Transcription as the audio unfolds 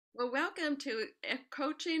Well, welcome to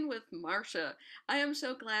Coaching with Marcia. I am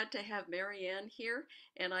so glad to have Marianne here,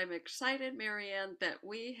 and I'm excited, Marianne, that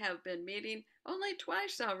we have been meeting only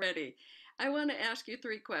twice already. I want to ask you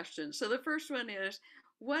three questions. So the first one is,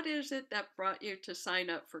 what is it that brought you to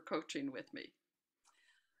sign up for coaching with me?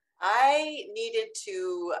 I needed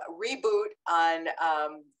to reboot on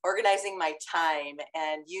organizing my time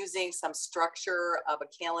and using some structure of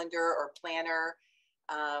a calendar or planner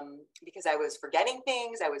because I was forgetting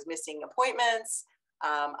things, I was missing appointments,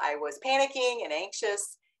 I was panicking and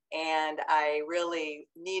anxious, and I really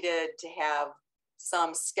needed to have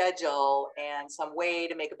some schedule and some way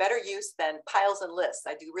to make a better use than piles and lists.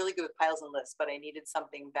 I do really good with piles and lists, but I needed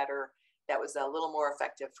something better that was a little more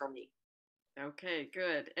effective for me. Okay,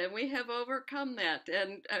 good. And we have overcome that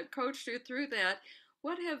and coached you through that.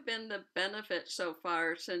 What have been the benefits so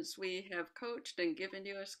far since we have coached and given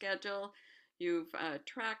you a schedule? You've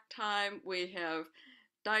tracked time, we have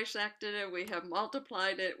dissected it, we have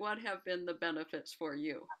multiplied it. What have been the benefits for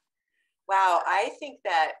you? Wow, I think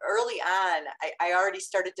that early on, I already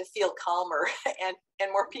started to feel calmer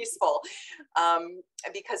and more peaceful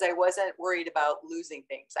because I wasn't worried about losing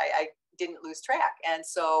things. I didn't lose track. And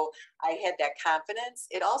so I had that confidence.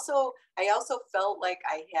 I also felt like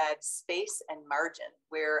I had space and margin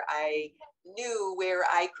where I knew where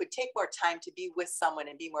I could take more time to be with someone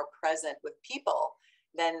and be more present with people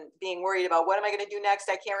than being worried about what am I going to do next?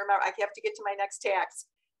 I can't remember. I have to get to my next task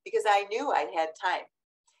because I knew I had time,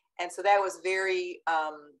 and so that was very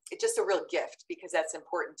just a real gift because that's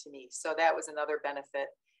important to me. So that was another benefit.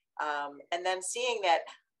 And then seeing that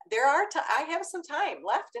I have some time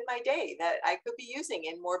left in my day that I could be using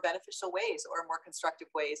in more beneficial ways or more constructive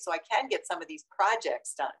ways, so I can get some of these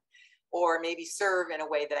projects done or maybe serve in a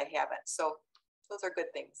way that I haven't. So those are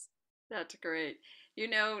good things. That's great.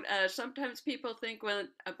 Sometimes people think when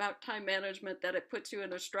about time management that it puts you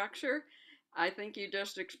in a structure. I think you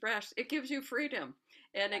just expressed it gives you freedom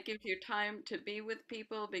and it gives you time to be with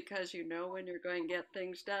people because you know when you're going to get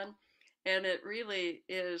things done. And it really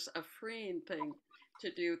is a freeing thing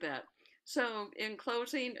to do that. So, in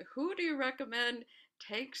closing, who do you recommend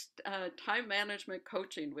takes time management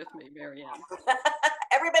coaching with me, Marianne?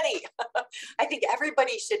 Everybody, I think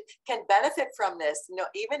everybody should can benefit from this. You know,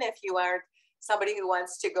 even if you aren't somebody who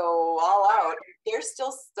wants to go all out, there's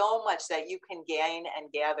still so much that you can gain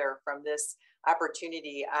and gather from this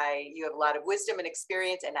opportunity. You have a lot of wisdom and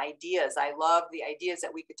experience and ideas. I love the ideas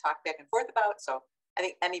that we could talk back and forth about. So I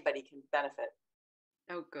think anybody can benefit.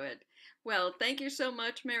 Oh, good. Well, thank you so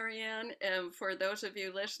much, Marianne. And for those of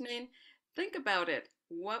you listening, think about it.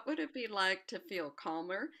 What would it be like to feel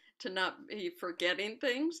calmer, to not be forgetting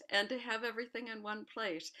things, and to have everything in one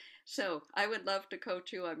place? So I would love to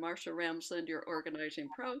coach you. I'm Marcia Ramsland, your Organizing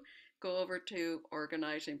Pro. Go over to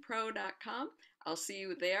organizingpro.com. I'll see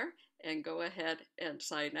you there and go ahead and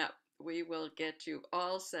sign up. We will get you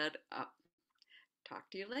all set up. Talk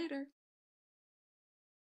to you later.